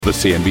The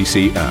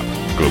CNBC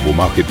app. Global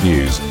market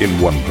news in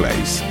one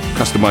place.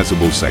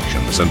 Customizable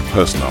sections and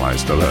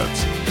personalized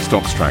alerts.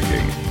 Stocks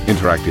tracking,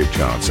 interactive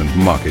charts and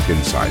market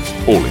insights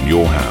all in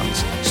your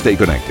hands. Stay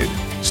connected.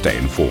 Stay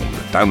informed.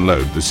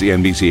 Download the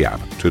CNBC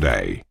app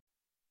today.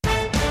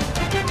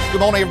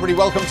 Good morning, everybody.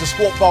 Welcome to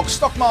Squawk Box.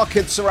 Stock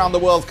markets around the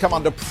world come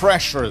under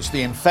pressure as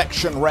the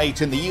infection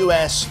rate in the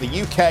US,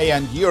 the UK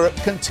and Europe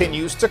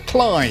continues to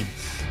climb,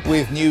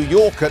 with New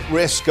York at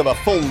risk of a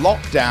full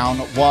lockdown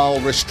while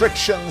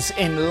restrictions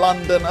in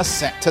London are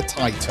set to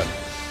tighten.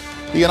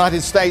 The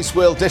United States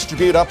will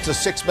distribute up to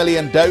 6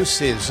 million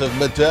doses of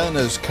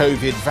Moderna's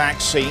COVID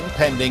vaccine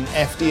pending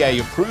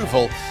FDA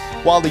approval,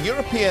 while the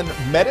European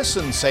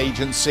Medicines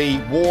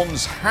Agency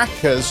warns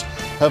hackers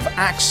have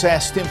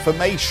accessed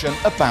information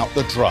about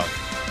the drug.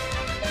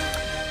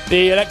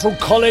 The Electoral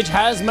College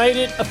has made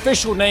it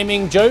official,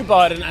 naming Joe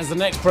Biden as the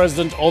next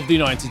president of the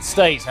United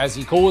States, as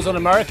he calls on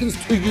Americans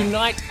to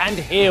unite and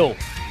heal,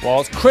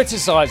 whilst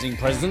criticising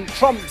President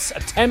Trump's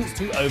attempts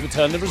to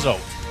overturn the result.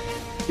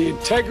 The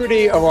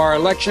integrity of our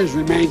elections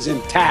remains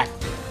intact.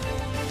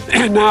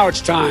 And now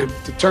it's time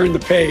to turn the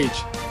page,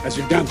 as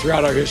we've done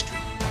throughout our history,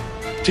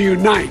 to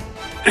unite,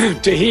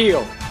 to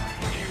heal.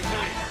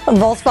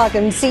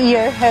 Volkswagen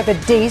CEO Herbert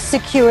Diess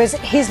secures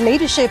his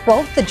leadership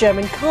of the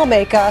German car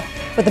maker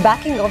with the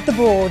backing of the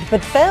board,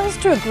 but fails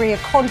to agree a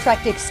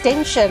contract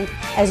extension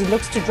as he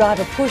looks to drive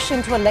a push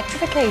into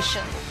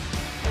electrification.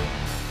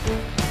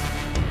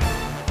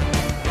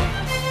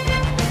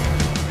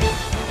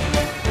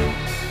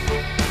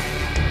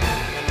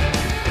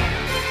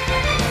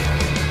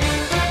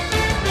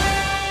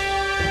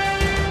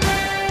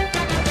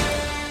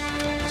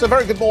 So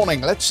very good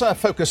morning. Let's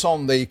focus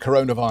on the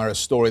coronavirus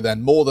story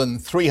then. More than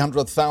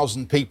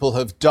 300,000 people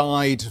have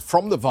died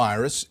from the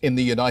virus in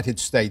the United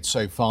States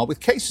so far,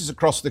 with cases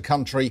across the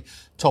country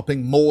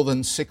topping more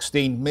than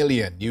 16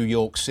 million. New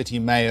York City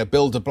Mayor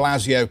Bill de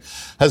Blasio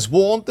has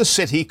warned the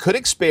city could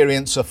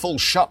experience a full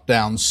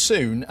shutdown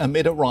soon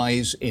amid a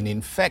rise in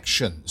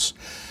infections.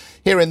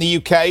 Here in the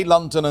UK,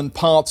 London and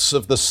parts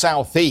of the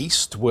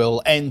southeast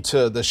will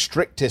enter the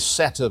strictest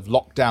set of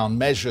lockdown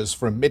measures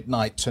from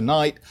midnight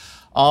tonight.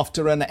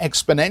 After an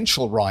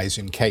exponential rise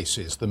in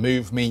cases, the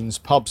move means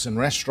pubs and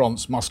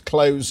restaurants must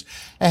close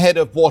ahead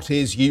of what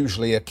is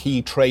usually a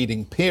key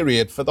trading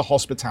period for the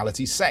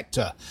hospitality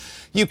sector.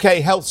 UK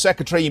Health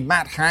Secretary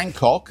Matt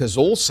Hancock has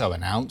also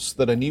announced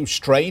that a new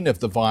strain of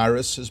the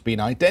virus has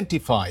been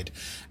identified,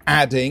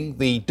 adding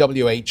the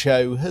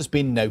WHO has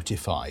been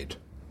notified.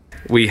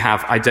 We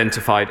have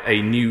identified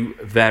a new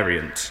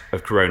variant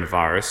of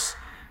coronavirus,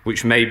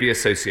 which may be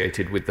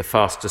associated with the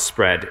fastest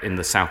spread in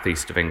the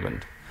southeast of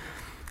England.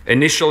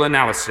 Initial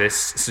analysis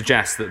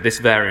suggests that this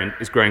variant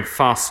is growing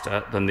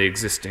faster than the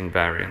existing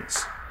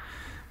variants.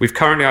 We've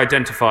currently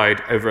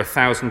identified over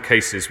 1,000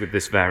 cases with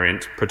this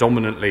variant,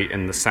 predominantly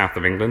in the south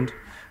of England,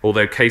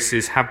 although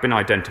cases have been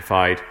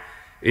identified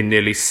in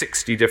nearly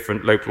 60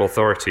 different local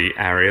authority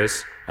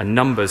areas, and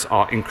numbers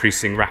are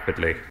increasing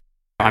rapidly.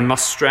 I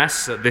must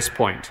stress at this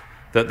point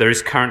that there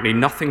is currently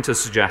nothing to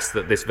suggest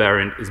that this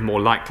variant is more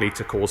likely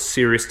to cause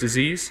serious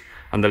disease,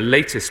 and the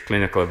latest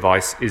clinical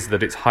advice is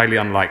that it's highly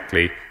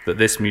unlikely that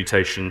this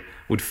mutation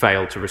would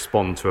fail to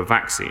respond to a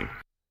vaccine.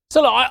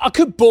 So look, I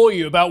could bore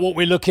you about what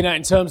we're looking at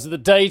in terms of the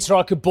data.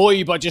 I could bore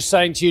you by just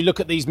saying to you, look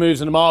at these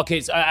moves in the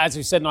markets. As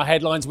we said in our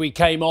headlines, we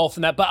came off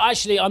and that. But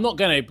actually, I'm not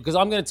going to, because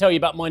I'm going to tell you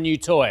about my new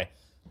toy.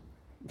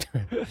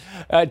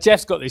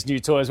 Jeff's got this new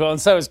toy as well,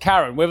 and so has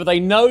Karen. Whether they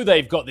know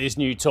they've got this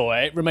new toy,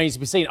 it remains to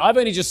be seen. I've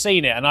only just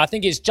seen it, and I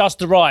think it's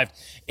just arrived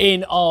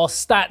in our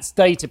stats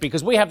data,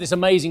 because we have this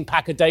amazing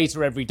pack of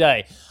data every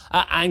day.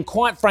 And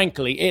quite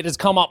frankly, it has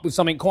come up with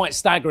something quite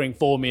staggering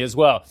for me as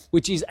well,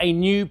 which is a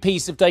new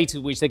piece of data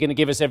which they're going to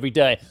give us every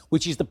day,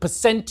 which is the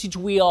percentage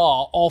we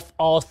are off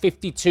our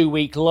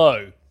 52-week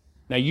low.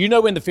 Now, you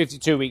know when the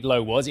 52-week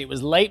low was. It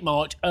was late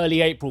March, early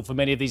April for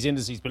many of these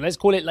indices, but let's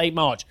call it late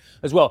March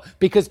as well.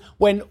 Because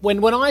when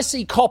I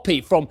see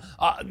copy from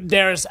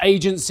various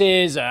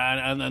agencies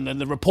and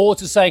the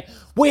reporters saying,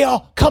 we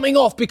are coming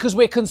off because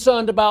we're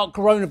concerned about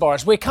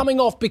coronavirus, we're coming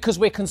off because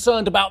we're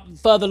concerned about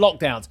further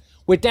lockdowns,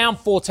 we're down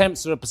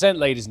 0.4%,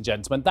 ladies and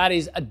gentlemen. That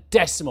is a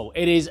decimal.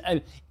 It is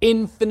an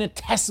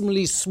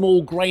infinitesimally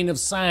small grain of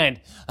sand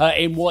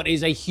in what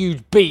is a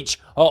huge beach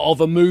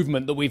of a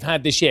movement that we've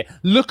had this year.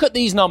 Look at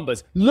these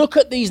numbers. Look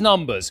at these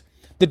numbers.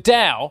 The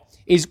Dow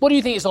is, what do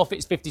you think it's off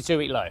its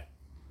 52-week low?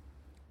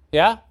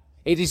 Yeah?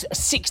 It is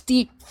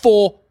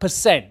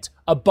 64%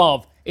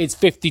 above its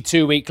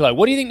 52-week low.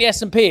 What do you think the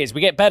S&P is?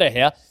 We get better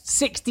here.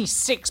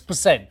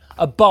 66%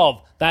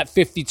 above that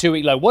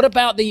 52-week low. What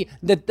about the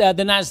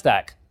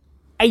NASDAQ?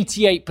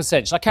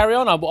 88%. Shall I carry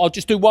on? I'll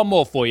just do one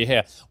more for you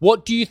here.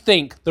 What do you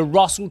think the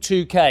Russell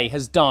 2K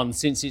has done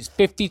since its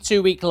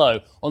 52-week low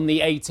on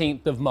the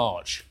 18th of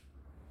March?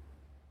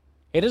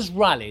 It has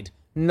rallied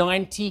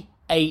 98%.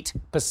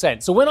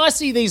 0.8%. So when I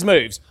see these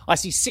moves, I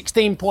see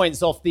 16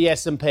 points off the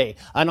S&P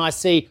and I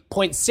see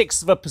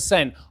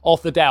 0.6%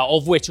 off the Dow,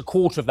 of which a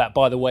quarter of that,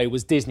 by the way,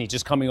 was Disney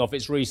just coming off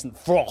its recent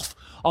froth.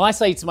 I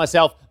say to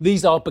myself,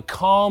 these are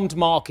becalmed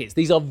markets.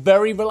 These are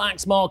very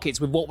relaxed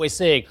markets with what we're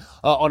seeing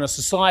on a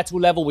societal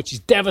level, which is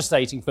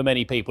devastating for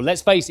many people.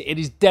 Let's face it, it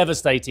is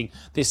devastating,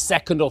 this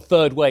second or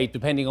third wave,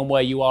 depending on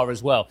where you are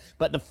as well.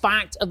 But the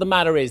fact of the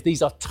matter is,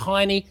 these are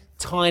tiny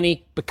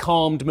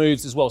becalmed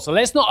moves as well. So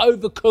let's not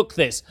overcook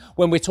this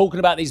when we're talking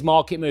about these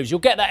market moves. You'll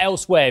get that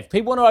elsewhere. If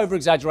people want to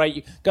over-exaggerate,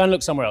 you go and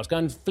look somewhere else. Go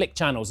and flick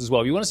channels as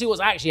well. You want to see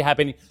what's actually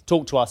happening,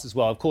 talk to us as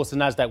well. Of course, the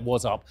Nasdaq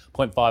was up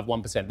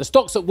 0.51%. The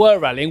stocks that were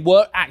rallying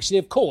were actually,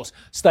 of course,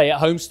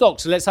 stay-at-home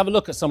stocks. So let's have a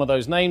look at some of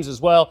those names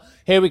as well.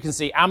 Here we can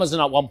see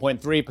Amazon up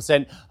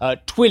 1.3%,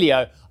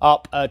 Twilio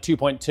up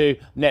 2.2%,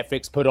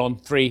 Netflix put on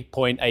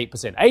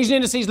 3.8%. Asian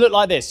indices look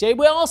like this. Yeah,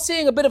 we are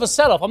seeing a bit of a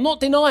sell-off. I'm not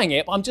denying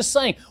it, but I'm just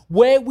saying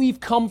where we've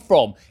come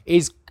from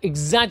is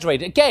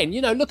exaggerated. Again,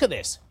 look at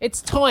this.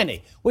 It's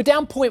tiny. We're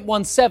down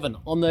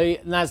 0.17 on the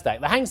Nasdaq.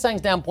 The Hang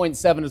Seng's down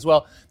 0.7 as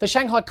well. The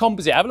Shanghai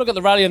Composite, have a look at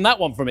the rally on that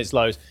one from its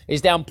lows,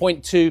 is down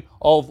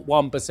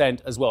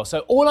 0.2% as well. So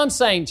all I'm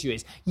saying to you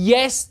is,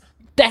 yes,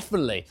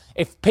 definitely,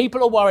 if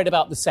people are worried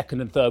about the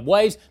second and third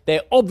waves,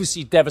 they're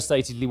obviously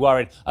devastatedly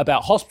worried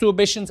about hospital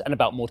admissions and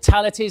about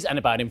mortalities and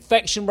about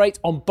infection rates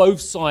on both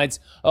sides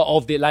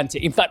of the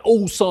Atlantic. In fact,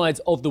 all sides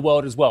of the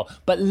world as well.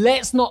 But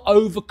let's not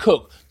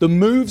overcook the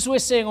moves we're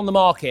seeing on the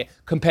market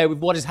compared with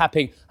what is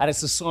happening at a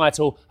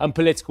societal and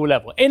political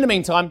level. In the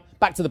meantime,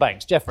 back to the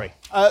banks. Jeffrey.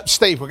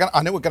 Steve,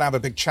 I know we're going to have a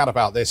big chat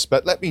about this,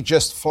 but let me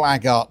just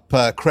flag up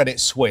Credit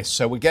Suisse.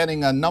 So we're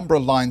getting a number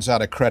of lines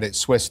out of Credit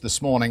Suisse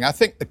this morning. I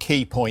think the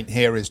key point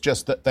here is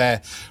just that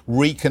they're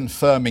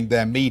reconfirming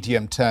their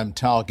medium-term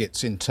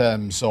targets in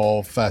terms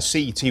of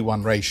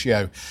CET1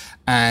 ratio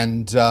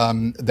and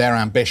their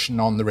ambition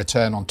on the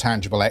return on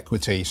tangible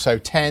equity. So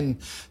 10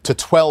 to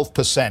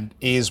 12%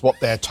 is what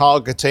they're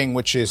targeting,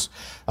 which is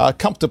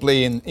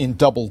comfortably in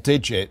double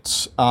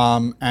digits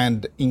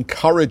and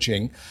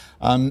encouraging.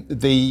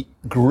 The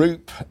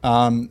group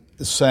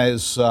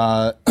says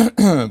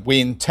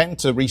we intend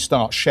to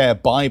restart share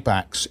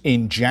buybacks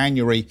in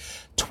January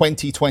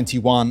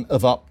 2021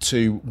 of up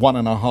to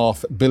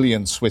 1.5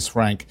 billion Swiss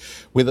franc,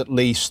 with at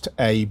least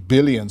 1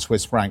 billion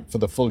Swiss franc for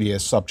the full year,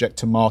 subject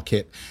to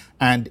market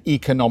and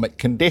economic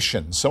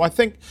conditions. So I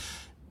think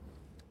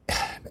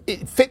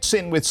it fits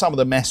in with some of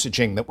the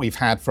messaging that we've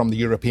had from the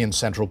European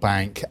Central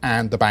Bank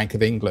and the Bank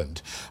of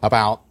England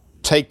about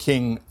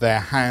taking their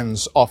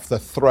hands off the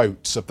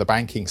throats of the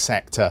banking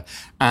sector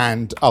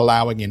and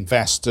allowing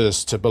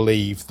investors to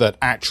believe that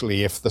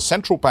actually if the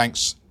central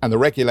banks and the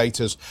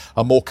regulators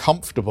are more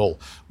comfortable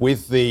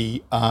with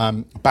the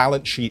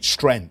balance sheet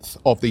strength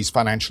of these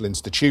financial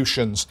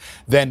institutions,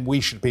 then we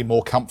should be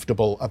more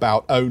comfortable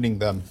about owning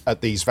them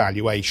at these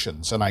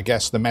valuations. And I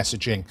guess the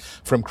messaging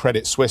from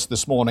Credit Suisse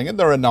this morning, and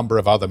there are a number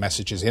of other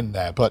messages in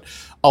there, but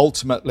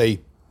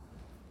ultimately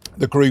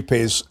the group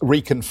is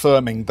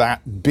reconfirming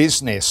that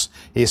business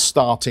is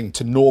starting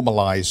to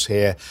normalise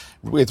here.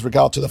 With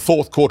regard to the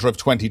fourth quarter of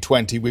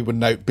 2020, we would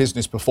note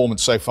business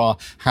performance so far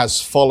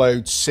has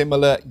followed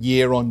similar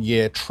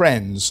year-on-year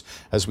trends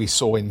as we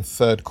saw in the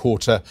third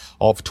quarter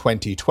of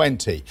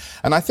 2020.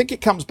 And I think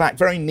it comes back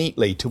very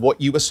neatly to what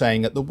you were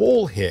saying at the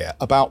wall here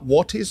about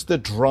what is the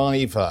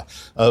driver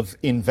of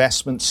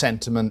investment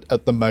sentiment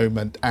at the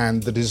moment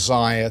and the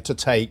desire to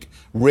take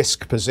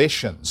risk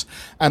positions.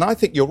 And I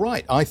think you're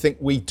right. I think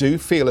we do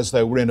feel as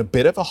though we're in a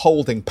bit of a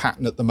holding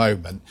pattern at the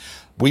moment.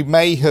 We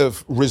may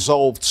have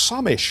resolved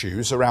some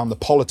issues around the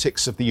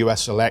politics of the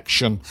US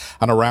election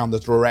and around the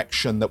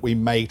direction that we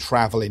may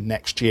travel in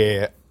next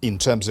year in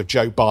terms of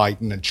Joe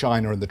Biden and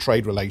China and the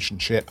trade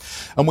relationship.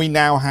 And we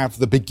now have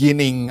the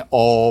beginning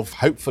of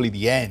hopefully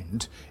the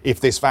end if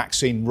this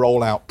vaccine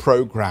rollout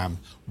program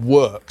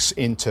works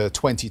into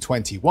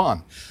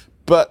 2021.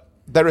 But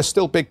there are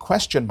still big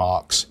question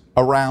marks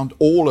around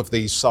all of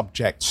these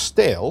subjects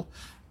still.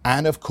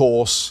 And of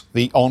course,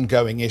 the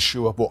ongoing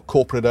issue of what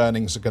corporate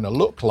earnings are going to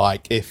look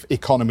like if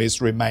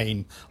economies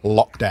remain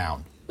locked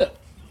down.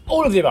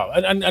 All of the above.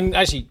 And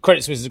actually,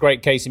 Credit Suisse is a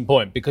great case in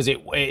point because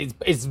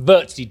it's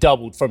virtually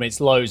doubled from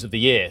its lows of the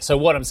year. So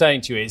what I'm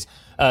saying to you is,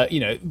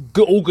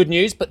 all good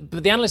news, but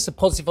the analysts are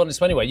positive on this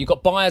one anyway. You've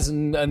got buyers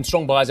and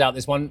strong buyers out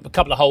this one, a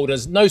couple of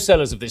holders, no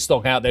sellers of this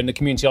stock out there in the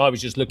community I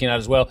was just looking at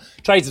as well.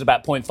 Trades at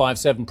about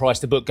 0.57 price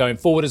to book going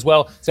forward as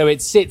well. So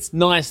it sits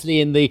nicely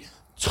in the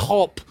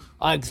top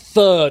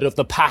third of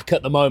the pack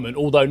at the moment,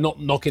 although not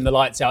knocking the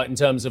lights out in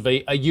terms of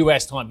a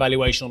US type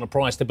valuation on a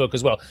price to book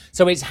as well.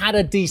 So it's had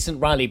a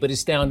decent rally, but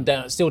it's still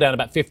down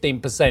about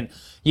 15%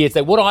 year to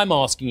date. What I'm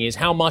asking is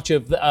how much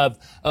of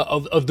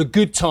the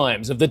good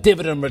times, of the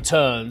dividend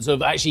returns,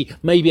 of actually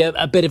maybe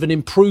a bit of an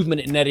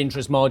improvement in net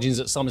interest margins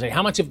at some stage,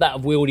 how much of that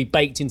have we already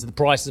baked into the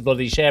prices of a lot of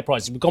these share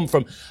prices? We've gone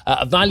from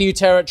a value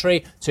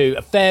territory to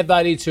a fair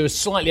value to a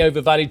slightly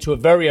overvalued to a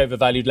very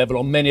overvalued level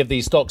on many of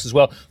these stocks as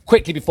well.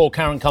 Quickly before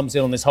Karen comes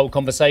in on this whole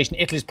conversation,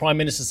 Italy's Prime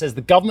Minister says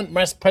the government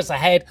must press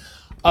ahead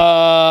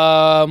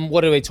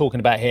What are we talking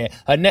about here?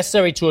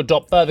 Necessary to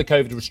adopt further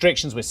COVID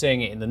restrictions. We're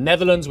seeing it in the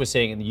Netherlands, we're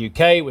seeing it in the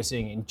UK, we're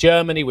seeing it in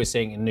Germany, we're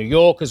seeing it in New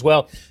York as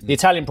well. The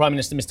Italian Prime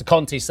Minister, Mr.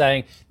 Conte,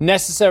 saying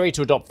necessary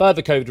to adopt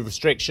further COVID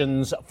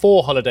restrictions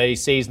for holiday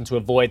season to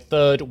avoid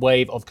third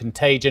wave of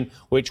contagion,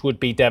 which would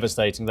be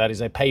devastating. That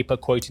is a paper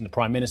quoting the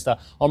Prime Minister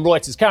on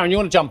Reuters. Karen, you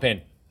want to jump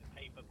in?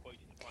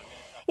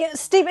 Yeah,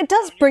 Steve, it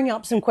does bring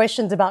up some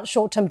questions about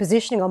short-term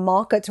positioning on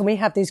markets when we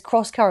have these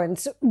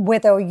cross-currents,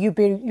 whether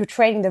you're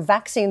trading the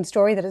vaccine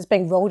story that is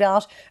being rolled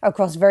out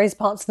across various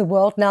parts of the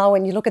world now,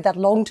 and you look at that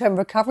long-term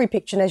recovery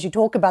picture, and as you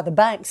talk about the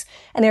banks,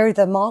 an area of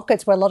the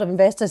markets where a lot of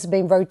investors have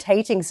been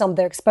rotating some of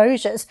their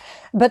exposures.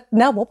 But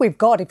now what we've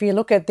got, if you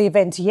look at the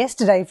events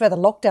yesterday, further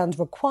lockdowns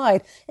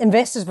required,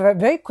 investors were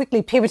very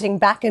quickly pivoting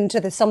back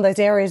into some of those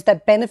areas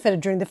that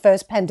benefited during the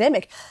first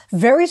pandemic.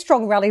 Very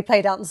strong rally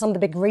played out in some of the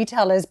big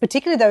retailers,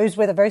 particularly those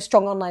with a very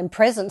strong online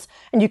presence.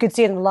 And you could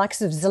see it in the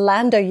likes of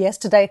Zalando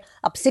yesterday,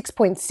 up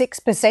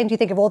 6.6%. You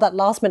think of all that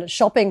last minute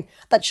shopping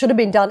that should have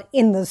been done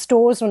in the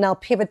stores will now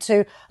pivot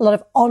to a lot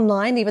of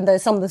online, even though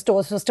some of the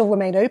stores will still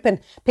remain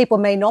open. People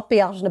may not be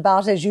out and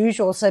about as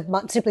usual, so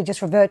might simply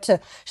just revert to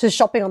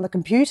shopping on the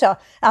computer.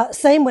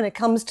 Same when it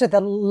comes to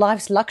the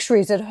life's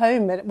luxuries at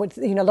home, with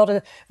a lot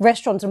of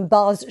restaurants and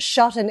bars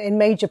shut in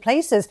major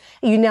places.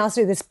 You now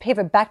see this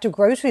pivot back to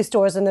grocery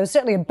stores, and there was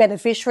certainly a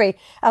beneficiary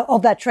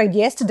of that trade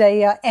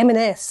yesterday.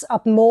 M&S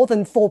up more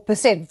than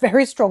 4%.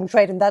 Very strong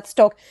trade in that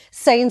stock.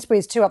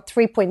 Sainsbury's too, up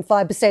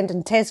 3.5%,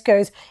 and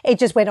Tesco's, it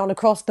just went on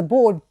across the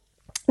board.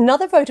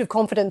 Another vote of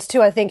confidence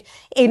too, I think,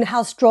 in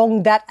how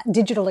strong that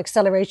digital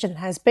acceleration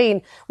has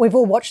been. We've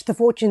all watched the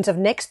fortunes of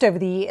Next over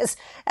the years,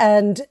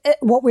 and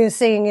what we're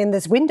seeing in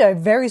this window,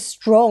 very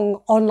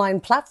strong online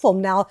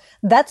platform now.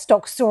 That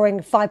stock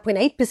soaring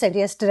 5.8%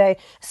 yesterday,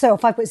 so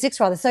 5.6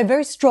 rather, so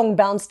very strong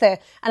bounce there.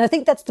 And I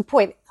think that's the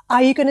point.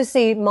 Are you going to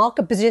see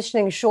market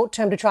positioning short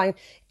term to try and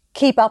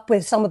keep up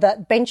with some of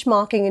that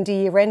benchmarking into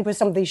year end, with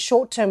some of these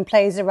short-term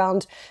plays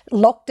around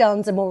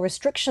lockdowns and more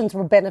restrictions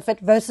will benefit,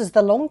 versus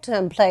the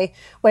long-term play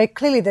where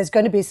clearly there's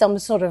going to be some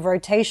sort of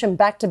rotation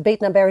back to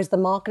beaten up areas of the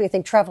market? I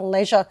think travel and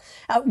leisure,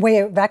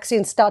 where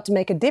vaccines start to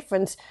make a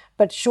difference.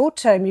 But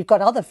short-term, you've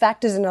got other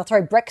factors, and I'll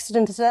throw Brexit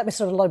into that. We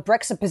saw a lot of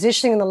Brexit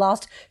positioning in the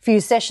last few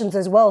sessions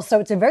as well. So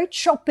it's a very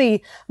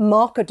choppy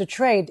market to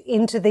trade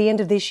into the end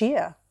of this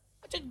year.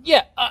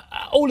 Yeah,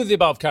 all of the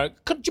above, Karen.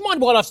 Do you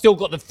mind while I've still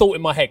got the thought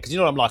in my head? Because you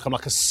know what I'm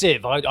like a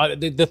sieve.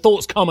 The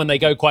thoughts come and they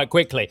go quite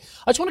quickly.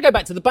 I just want to go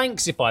back to the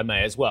banks, if I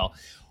may, as well.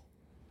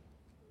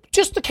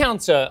 Just the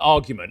counter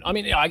argument. I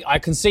mean, I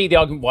can see the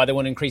argument why they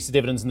want to increase the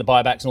dividends and the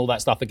buybacks and all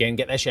that stuff again,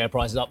 get their share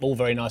prices up, all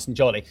very nice and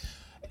jolly.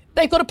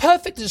 They've got a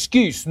perfect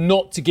excuse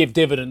not to give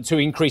dividend, to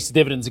increase the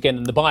dividends again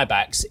and the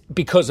buybacks,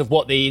 because of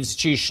what the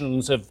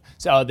institutions have,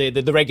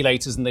 the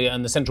regulators and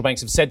the central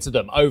banks have said to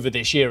them over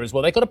this year as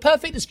well. They've got a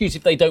perfect excuse,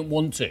 if they don't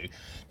want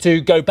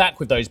to go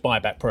back with those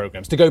buyback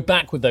programs, to go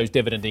back with those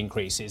dividend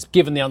increases,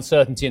 given the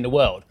uncertainty in the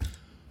world.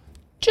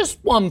 Just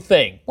one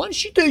thing.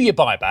 Once you do your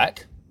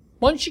buyback,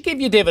 once you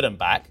give your dividend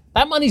back,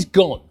 that money's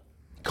gone.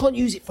 Can't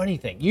use it for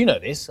anything. You know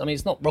this. I mean,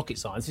 it's not rocket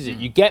science, is it?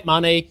 You get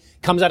money,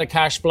 comes out of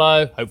cash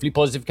flow, hopefully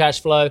positive cash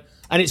flow,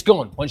 and it's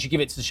gone once you give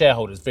it to the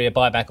shareholders via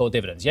buyback or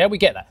dividends. Yeah, we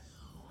get that.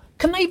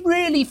 Can they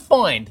really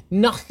find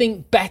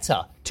nothing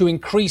better to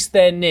increase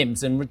their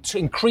NIMs and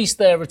increase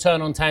their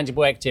return on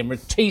tangible equity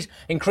and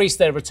increase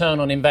their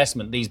return on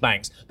investment, these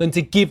banks, than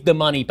to give the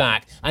money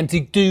back and to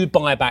do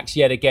buybacks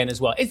yet again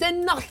as well? Is there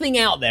nothing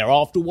out there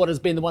after what has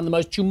been one of the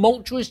most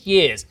tumultuous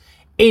years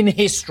in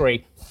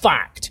history,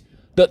 fact,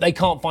 that they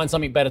can't find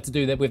something better to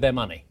do with their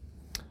money?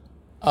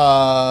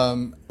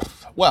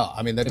 Well,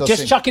 I mean, there does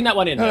just chucking that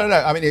one in. No.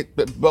 I mean,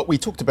 but we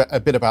talked a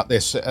bit about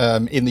this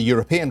in the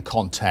European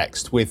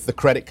context with the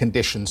credit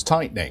conditions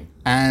tightening,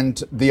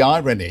 and the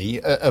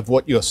irony of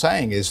what you're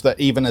saying is that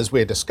even as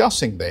we're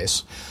discussing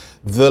this,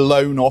 the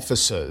loan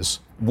officers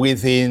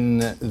within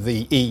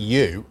the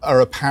EU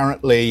are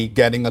apparently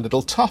getting a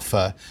little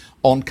tougher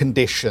on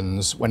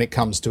conditions when it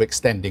comes to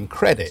extending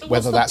credit, so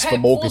whether that's for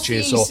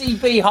mortgages or... What's the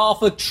ECB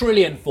 $500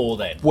 billion for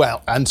then?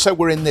 Well, and so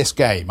we're in this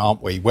game,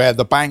 aren't we, where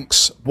the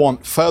banks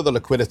want further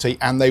liquidity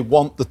and they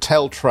want the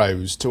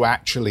teltros to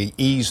actually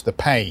ease the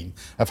pain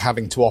of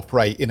having to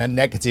operate in a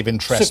negative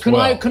interest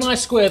world. Can I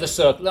square the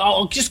circle?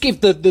 I'll just give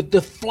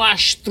the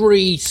flash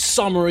 3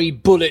 summary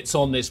bullets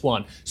on this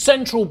one.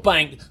 Central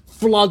bank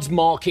floods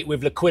market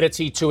with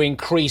liquidity to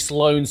increase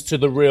loans to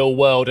the real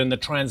world and the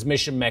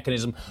transmission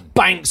mechanism.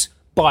 Banks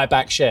buy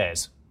back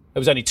shares. There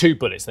was only 2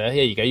 bullets there.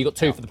 Here you go. You got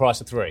 2 for the price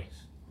of 3.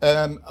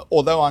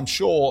 Although I'm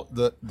sure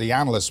that the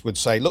analysts would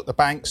say, look, the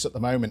banks at the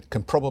moment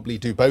can probably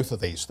do both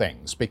of these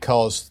things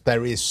because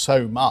there is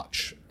so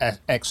much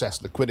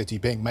excess liquidity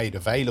being made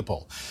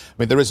available. I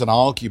mean, there is an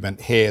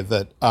argument here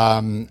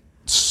that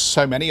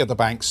so many of the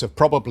banks have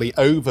probably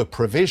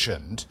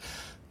over-provisioned,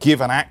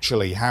 given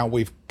actually how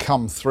we've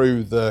come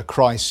through the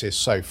crisis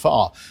so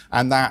far,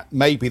 and that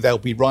maybe they'll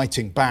be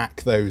writing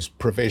back those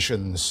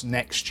provisions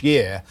next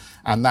year,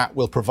 and that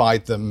will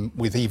provide them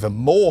with even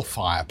more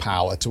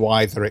firepower to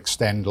either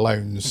extend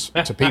loans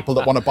to people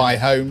that want to buy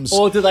homes,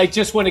 or do they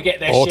just want to get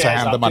their or shares to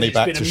hand up? the money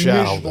back to It's been a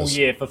miserable shareholders.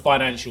 year for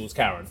financials,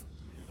 Karen.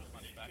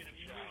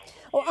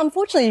 Well,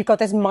 unfortunately, you've got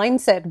this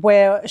mindset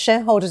where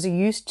shareholders are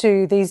used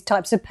to these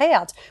types of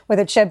payouts,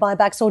 whether it's share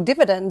buybacks or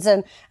dividends.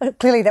 And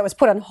clearly that was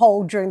put on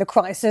hold during the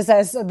crisis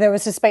as there were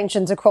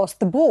suspensions across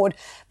the board.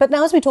 But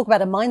now as we talk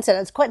about a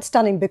mindset, it's quite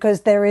stunning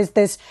because there is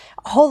this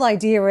whole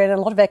idea in a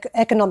lot of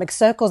economic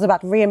circles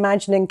about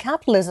reimagining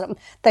capitalism,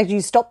 that you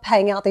stop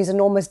paying out these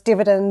enormous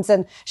dividends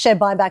and share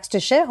buybacks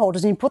to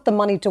shareholders and you put the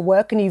money to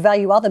work and you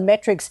value other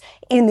metrics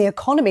in the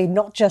economy,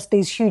 not just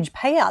these huge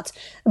payouts.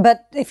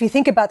 But if you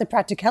think about the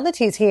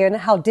practicalities here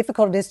and how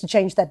difficult it is to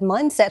change that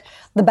mindset,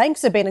 the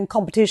banks have been in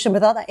competition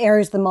with other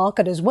areas of the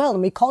market as well.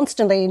 And we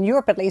constantly, in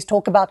Europe at least,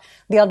 talk about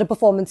the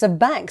underperformance of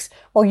banks.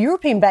 Well,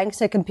 European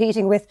banks are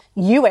competing with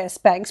US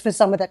banks for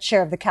some of that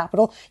share of the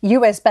capital.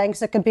 US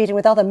banks are competing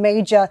with other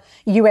major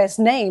US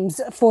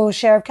names for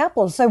share of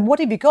capital. So what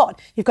have you got?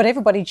 You've got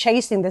everybody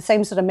chasing the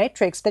same sort of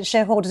metrics that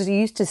shareholders are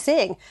used to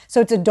seeing.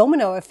 So it's a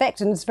domino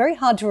effect, and it's very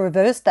hard to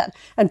reverse that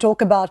and talk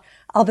about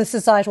other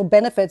societal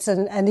benefits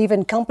and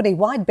even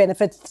company-wide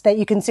benefits that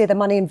you can see the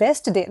money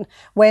invested in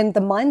when the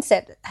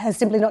mindset has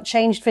simply not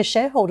changed for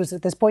shareholders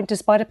at this point,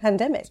 despite a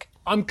pandemic.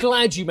 I'm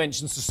glad you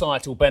mentioned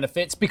societal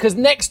benefits, because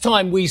next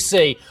time we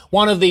see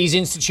one of these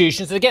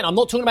institutions, and again, I'm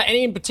not talking about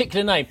any in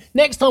particular name,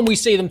 next time we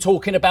see them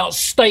talking about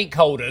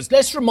stakeholders,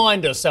 let's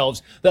remind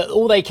ourselves that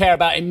all they care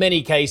about in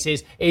many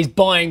cases is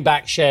buying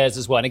back shares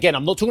as well. And again,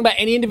 I'm not talking about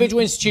any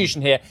individual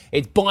institution here,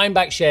 it's buying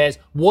back shares.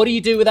 What do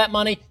you do with that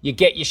money? You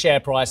get your share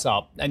price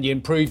up and you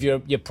improve your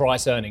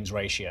price earnings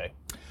ratio.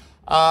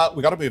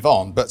 We've got to move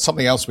on, but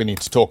something else we need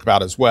to talk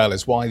about as well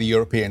is why the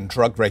European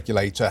drug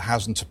regulator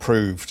hasn't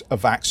approved a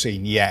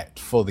vaccine yet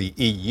for the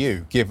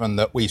EU, given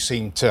that we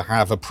seem to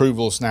have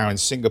approvals now in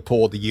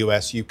Singapore, the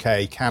US,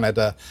 UK,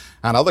 Canada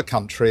and other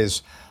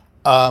countries.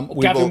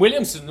 Gavin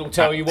Williamson will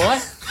tell you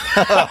why.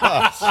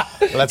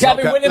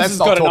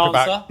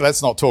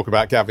 Let's not talk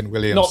about Gavin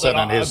Williamson. Not that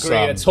and I his agree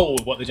at all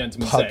with what the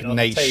gentleman said.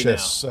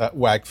 pugnacious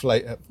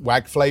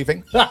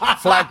flag-waving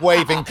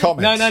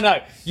comments.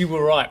 No. You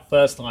were right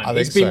first time.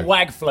 He's been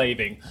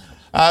wag-flaving.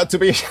 To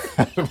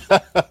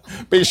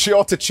be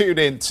sure to tune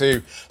in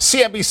to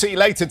CNBC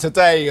later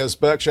today as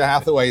Berkshire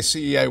Hathaway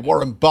CEO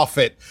Warren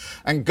Buffett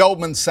and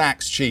Goldman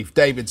Sachs chief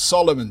David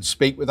Solomon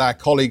speak with our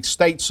colleagues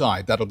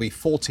stateside. That'll be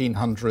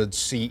 1400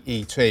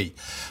 CET.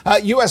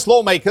 US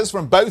lawmakers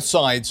from both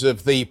sides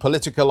of the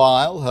political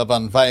aisle have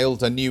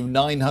unveiled a new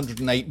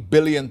 $908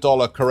 billion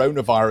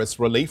coronavirus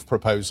relief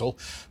proposal.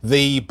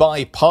 The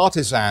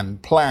bipartisan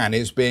plan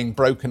is being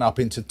broken up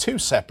into two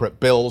separate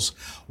bills,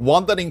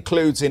 one that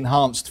includes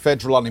enhanced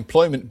federal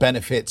unemployment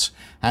benefits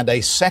and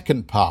a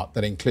second part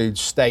that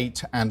includes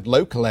state and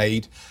local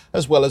aid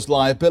as well as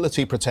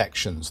liability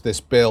protections.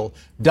 This bill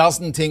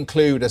doesn't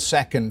include a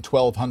second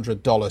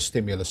 $1,200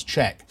 stimulus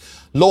check.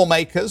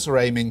 Lawmakers are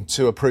aiming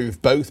to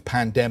approve both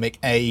pandemic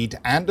aid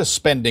and a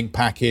spending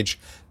package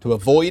to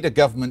avoid a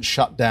government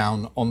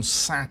shutdown on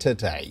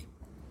Saturday.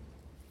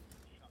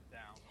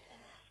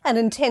 An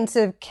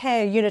intensive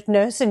care unit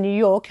nurse in New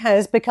York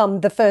has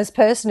become the first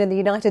person in the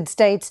United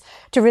States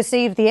to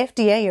receive the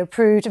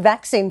FDA-approved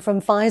vaccine from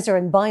Pfizer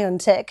and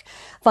BioNTech.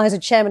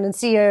 Pfizer chairman and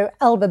CEO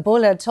Albert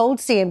Bourla told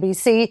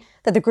CNBC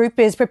that the group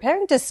is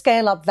preparing to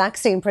scale up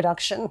vaccine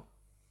production.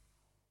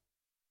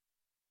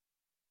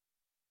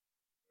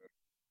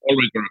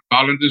 Always there are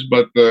challenges,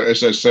 but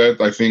as I said,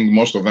 I think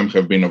most of them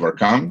have been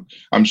overcome.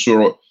 I'm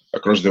sure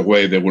across the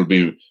way there will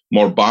be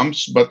more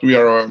bumps, but we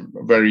are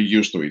very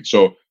used to it.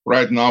 So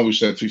right now we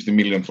said 50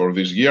 million for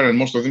this year, and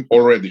most of them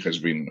already has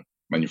been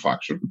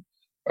manufactured,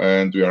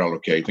 and we are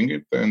allocating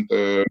it. And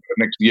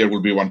next year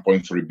will be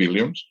 1.3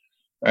 billion,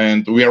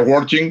 and we are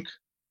working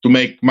to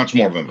make much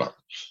more than that.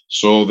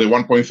 So the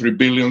 1.3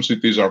 billion,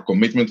 it is our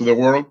commitment to the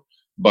world,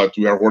 but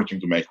we are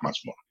working to make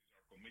much more.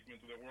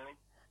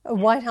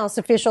 White House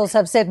officials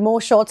have said more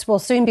shots will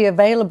soon be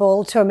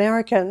available to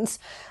Americans.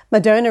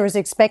 Moderna is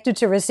expected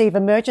to receive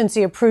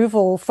emergency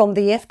approval from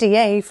the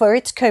FDA for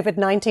its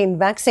COVID-19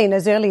 vaccine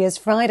as early as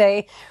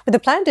Friday, with a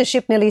plan to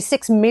ship nearly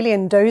 6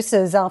 million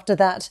doses after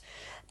that.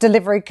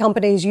 Delivery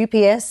companies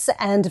UPS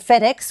and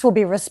FedEx will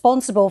be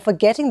responsible for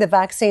getting the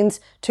vaccines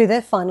to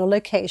their final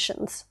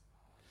locations.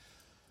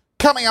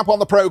 Coming up on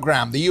the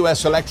programme, the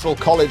US Electoral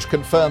College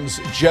confirms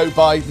Joe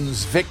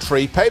Biden's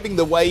victory, paving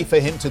the way for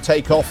him to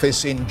take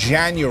office in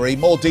January.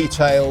 More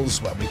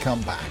details when we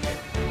come back.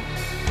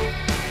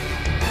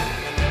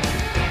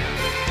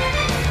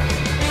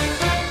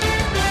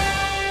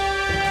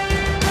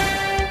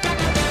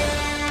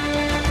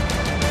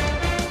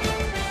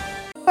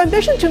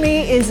 Ambition to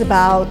me is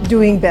about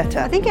doing better.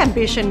 I think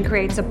ambition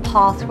creates a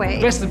pathway.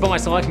 The best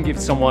advice I can give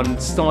to someone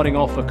starting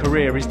off a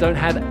career is don't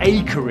have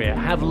a career,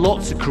 have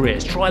lots of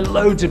careers, try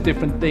loads of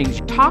different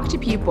things. Talk to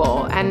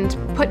people and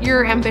put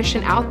your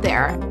ambition out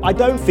there. I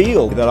don't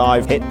feel that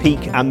I've hit peak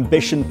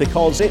ambition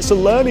because it's a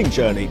learning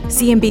journey.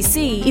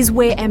 CNBC is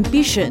where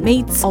ambition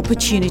meets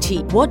opportunity.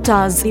 What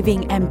does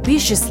living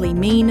ambitiously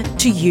mean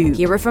to you?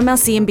 Hear it from our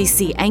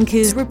CNBC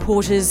anchors,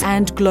 reporters,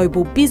 and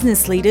global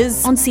business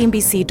leaders on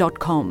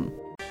CNBC.com.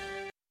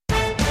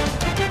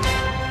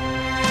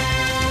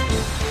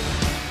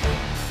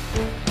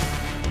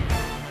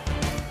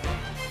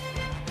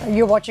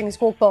 You're watching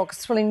Squawk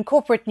Box. Well, in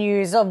corporate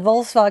news,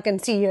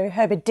 Volkswagen CEO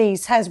Herbert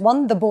Diess has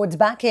won the board's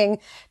backing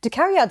to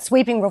carry out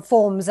sweeping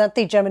reforms at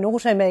the German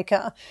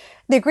automaker.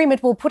 The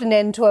agreement will put an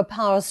end to a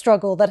power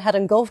struggle that had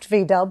engulfed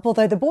VW,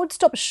 although the board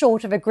stopped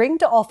short of agreeing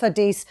to offer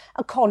Diess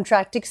a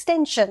contract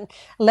extension.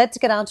 Let's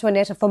get out to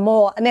Annetta for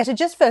more. Annetta,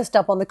 just first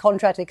up on the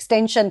contract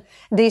extension,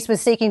 Diess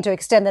was seeking to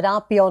extend that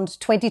out beyond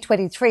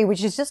 2023,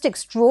 which is just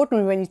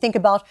extraordinary when you think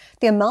about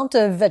the amount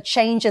of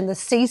change in the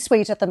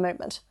C-suite at the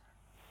moment.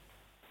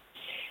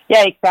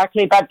 Yeah,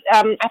 exactly. But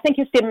I think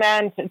his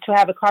demand to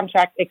have a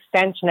contract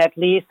extension, at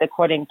least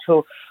according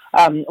to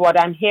what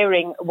I'm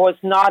hearing, was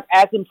not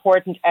as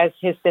important as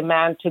his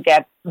demand to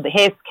get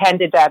his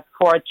candidate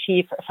for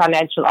chief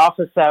financial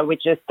officer,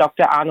 which is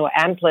Dr. Arno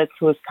Antlitz,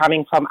 who is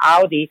coming from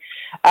Audi.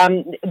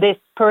 This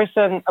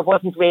person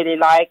wasn't really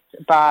liked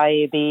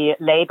by the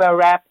labor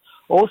rep,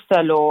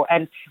 Osterloh,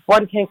 and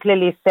one can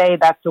clearly say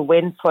that's a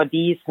win for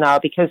Diess now,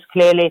 because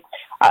clearly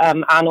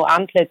Arno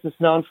Antlitz is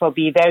known for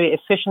being very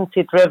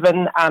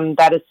efficiency-driven.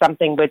 That is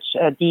something which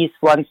Diess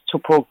wants to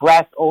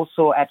progress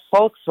also at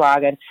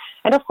Volkswagen.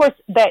 And of course,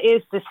 there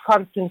is this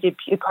constant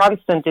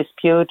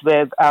dispute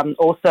with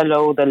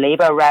Osterloh, the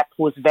labor rep,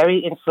 who is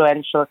very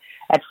influential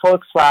at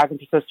Volkswagen,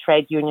 because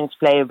trade unions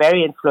play a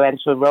very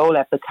influential role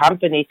at the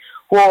company,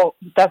 who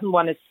doesn't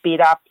want to speed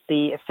up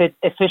the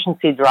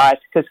efficiency drive,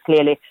 because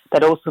clearly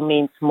that also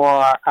means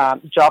more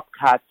job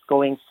cuts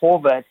going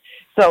forward.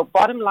 So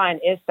bottom line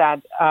is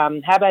that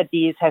Herbert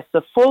Diess has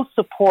the full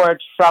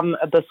support from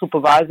the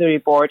supervisory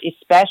board,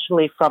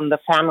 especially from the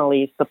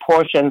families, the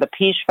Porsche and the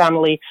Piech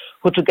family,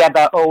 who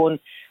together own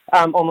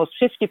almost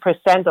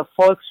 50% of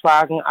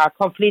Volkswagen, are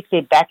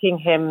completely backing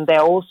him. They're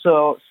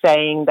also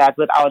saying that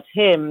without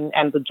him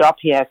and the job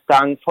he has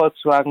done,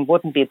 Volkswagen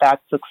wouldn't be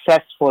that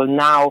successful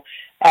now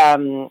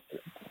and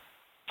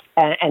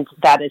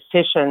that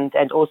efficient,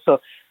 and also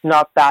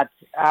not that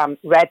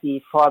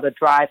ready for the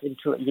drive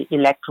into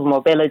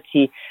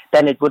electromobility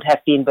than it would have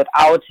been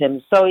without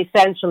him. So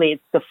essentially,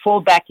 it's the full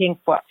backing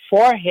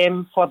for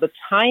him for the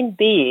time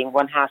being,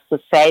 one has to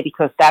say,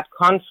 because that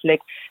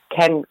conflict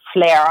can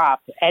flare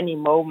up any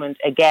moment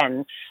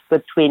again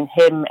between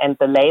him and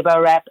the labor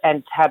rep.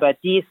 And Herbert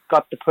Diess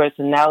got the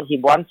personnel he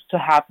wants to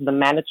have in the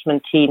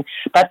management team,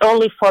 but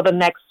only for the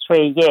next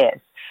 3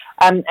 years.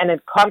 And a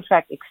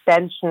contract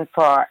extension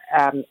for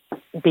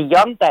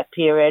beyond that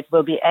period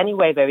will be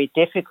anyway very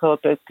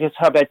difficult, because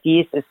Herbert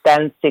Diess is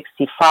then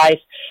 65,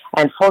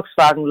 and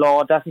Volkswagen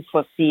law doesn't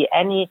foresee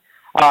any,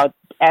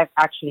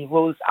 actually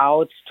rules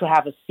out to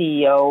have a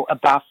CEO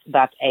above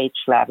that age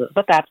level.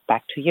 But that's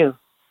back to you.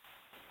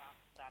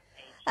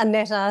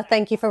 Annetta,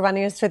 thank you for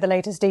running us through the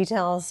latest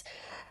details.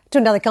 To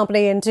another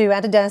company, into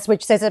Adidas,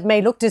 which says it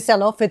may look to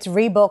sell off its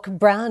Reebok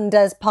brand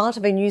as part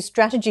of a new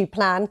strategy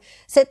plan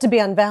set to be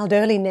unveiled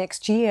early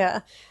next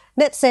year.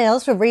 Net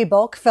sales for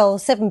Reebok fell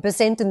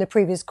 7% in the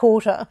previous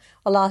quarter,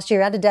 while last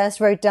year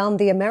Adidas wrote down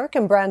the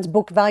American brand's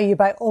book value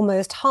by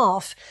almost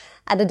half.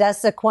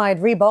 Adidas acquired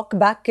Reebok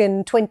back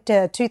in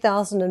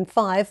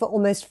 2005 for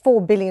almost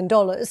 $4 billion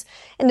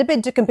in a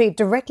bid to compete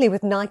directly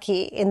with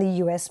Nike in the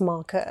US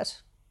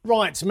market.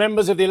 Right,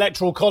 members of the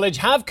Electoral College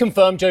have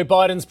confirmed Joe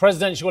Biden's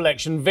presidential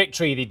election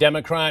victory. The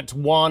Democrat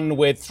won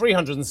with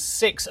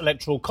 306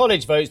 Electoral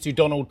College votes to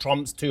Donald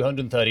Trump's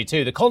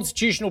 232. The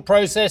constitutional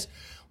process,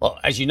 well,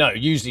 as you know,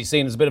 usually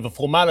seen as a bit of a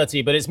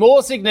formality, but it's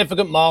more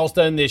significant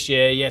milestone this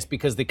year, yes,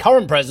 because the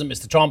current president,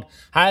 Mr. Trump,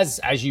 has,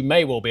 as you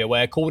may well be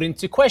aware, called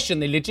into question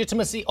the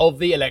legitimacy of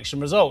the election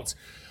results.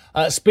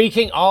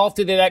 Speaking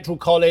after the Electoral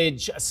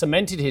College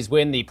cemented his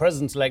win, the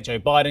President-elect Joe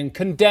Biden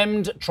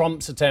condemned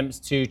Trump's attempts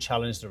to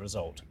challenge the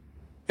result.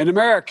 In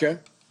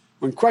America,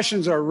 when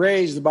questions are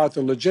raised about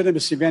the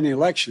legitimacy of any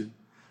election,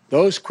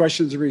 those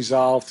questions are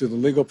resolved through the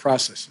legal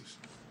processes.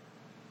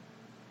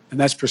 And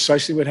that's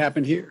precisely what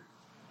happened here.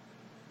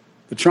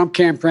 The Trump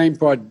campaign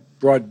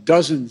brought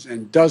dozens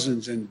and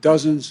dozens and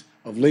dozens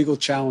of legal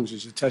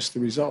challenges to test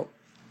the result.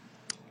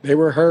 They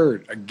were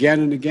heard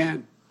again and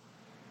again.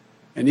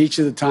 And each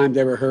of the time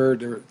they were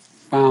heard, they were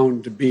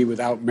found to be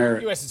without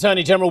merit. US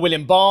Attorney General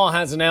William Barr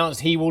has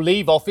announced he will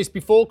leave office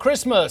before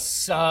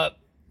Christmas.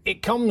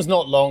 It comes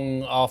not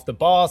long after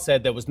Barr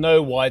said there was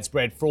no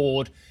widespread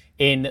fraud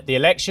in the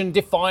election,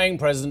 defying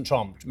President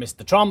Trump.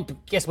 Mr. Trump,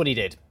 guess what he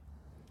did?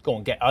 Go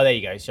on, there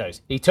you go, it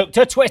shows. He took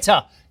to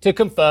Twitter to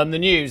confirm the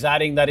news,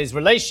 adding that his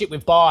relationship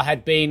with Barr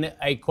had been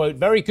a, quote,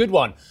 very good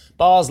one.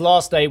 Barr's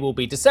last day will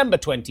be December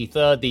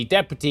 23rd. The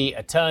Deputy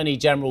Attorney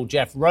General,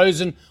 Jeff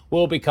Rosen,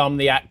 will become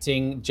the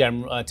acting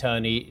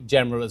Attorney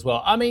General as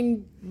well. I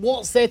mean,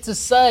 what's there to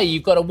say?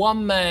 You've got a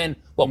one-man,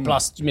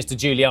 plus Mr.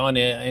 Giuliani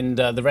and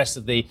the rest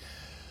of the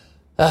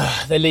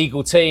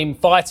legal team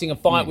fighting a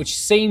fight which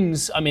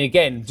seems, I mean,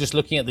 again, just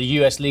looking at the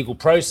US legal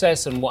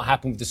process and what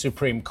happened with the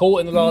Supreme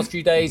Court in the last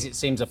few days, it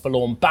seems a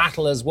forlorn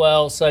battle as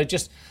well. So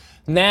just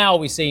now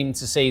we seem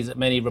to see that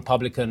many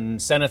Republican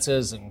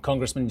senators and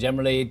congressmen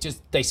generally,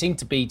 they seem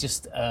to be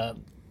just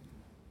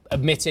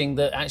admitting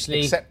that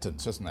actually...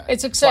 Acceptance, isn't it?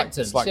 It's acceptance,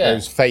 It's like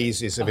those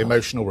phases of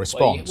emotional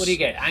response. What do you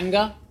get?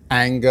 Anger,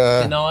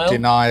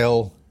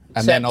 denial,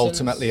 and then acceptance.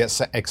 Ultimately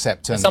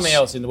acceptance. There's something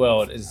else in the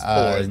world is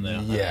 4, isn't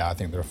there? Yeah, I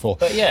think there are 4.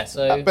 But yeah,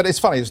 so... but it's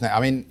funny, isn't it? I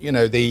mean,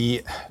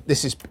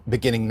 this is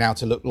beginning now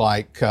to look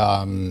like,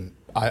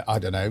 I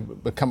don't know,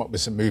 we'll come up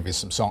with some movies,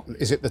 some songs.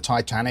 Is it the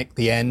Titanic,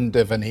 the end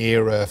of an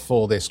era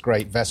for this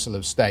great vessel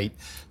of state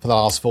for the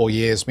last 4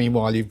 years?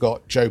 Meanwhile, you've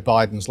got Joe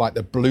Biden's like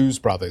the Blues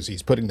Brothers.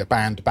 He's putting the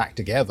band back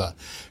together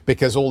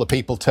because all the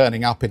people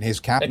turning up in his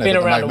cabinet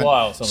at the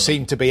moment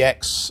seem to be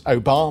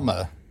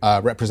ex-Obama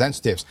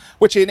representatives,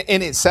 which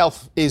in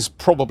itself is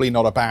probably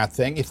not a bad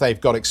thing if they've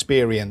got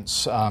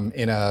experience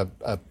in a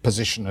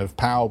position of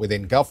power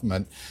within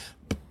government.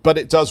 But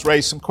it does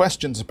raise some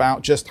questions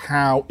about just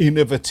how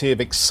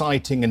innovative,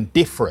 exciting and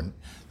different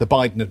the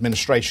Biden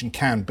administration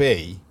can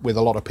be with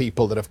a lot of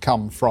people that have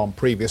come from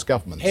previous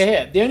governments.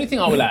 Here. The only thing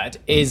I will add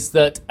is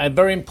that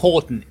very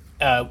important,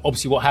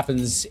 obviously what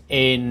happens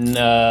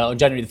on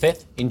January the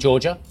 5th in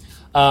Georgia.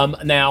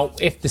 Now,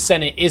 if the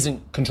Senate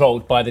isn't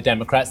controlled by the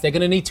Democrats, they're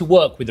going to need to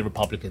work with the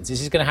Republicans. This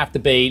is going to have to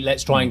be,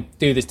 let's try and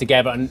do this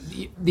together, and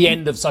the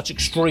end of such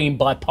extreme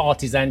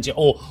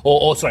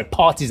bipartisanship,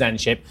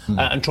 partisanship,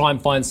 and try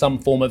and find some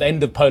form of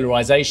end of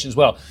polarization as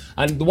well.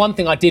 And the one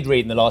thing I did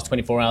read in the last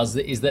 24 hours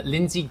is that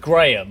Lindsey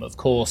Graham, of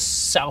course,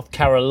 South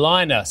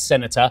Carolina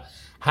senator,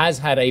 has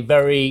had a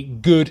very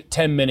good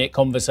 10-minute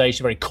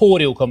conversation, very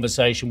cordial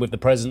conversation with the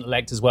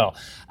president-elect as well.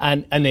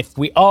 And if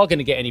we are going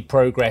to get any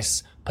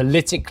progress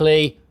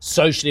politically,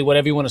 socially,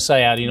 whatever you want to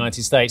say out of the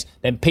United States,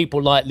 then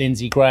people like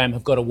Lindsey Graham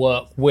have got to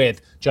work with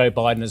Joe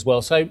Biden as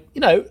well. So,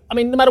 no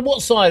matter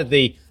what side of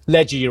the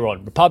ledger you're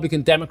on,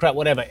 Republican, Democrat,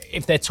 whatever,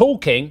 if they're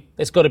talking,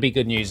 there's got to be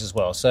good news as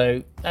well.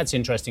 So that's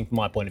interesting from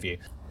my point of view.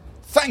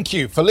 Thank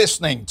you for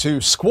listening to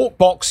Squawk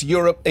Box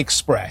Europe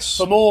Express.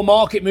 For more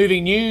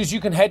market-moving news, you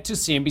can head to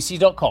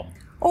CNBC.com.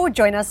 Or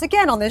join us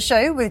again on the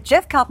show with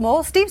Jeff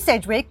Cutmore, Steve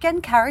Sedgwick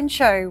and Karen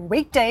Cho,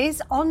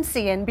 weekdays on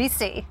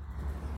CNBC.